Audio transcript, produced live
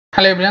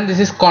Hello everyone, this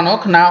is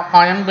Konok. Now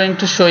I am going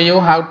to show you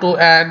how to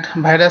add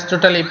virus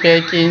total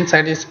API key in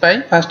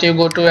SiteSpy. First you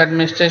go to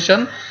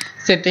administration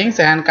settings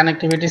and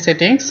connectivity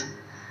settings.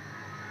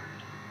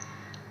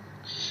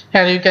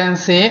 Here you can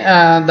see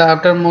the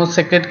outermost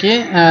secret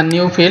key,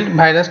 new field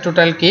virus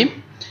total key.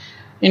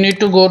 You need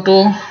to go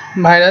to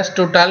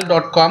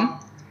virustotal.com,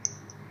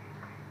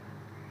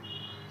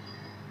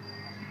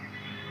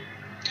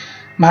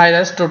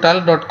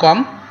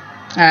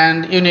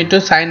 and you need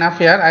to sign up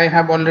here. I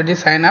have already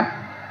signed up.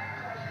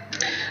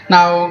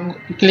 Now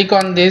click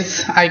on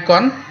this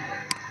icon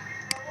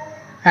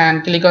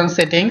and click on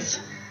settings.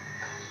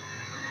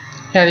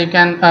 Here you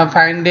can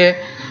find a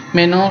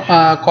menu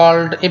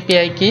called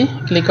API key.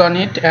 Click on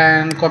it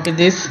and copy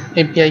this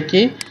API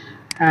key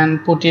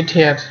and put it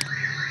here.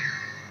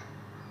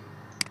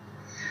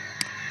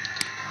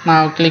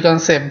 Now click on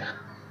save.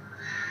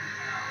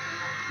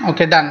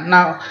 Okay, done.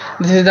 Now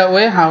this is the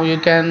way how you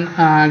can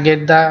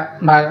get the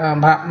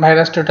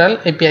virus total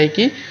API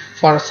key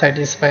for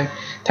SiteSpy.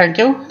 Thank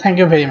you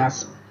very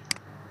much.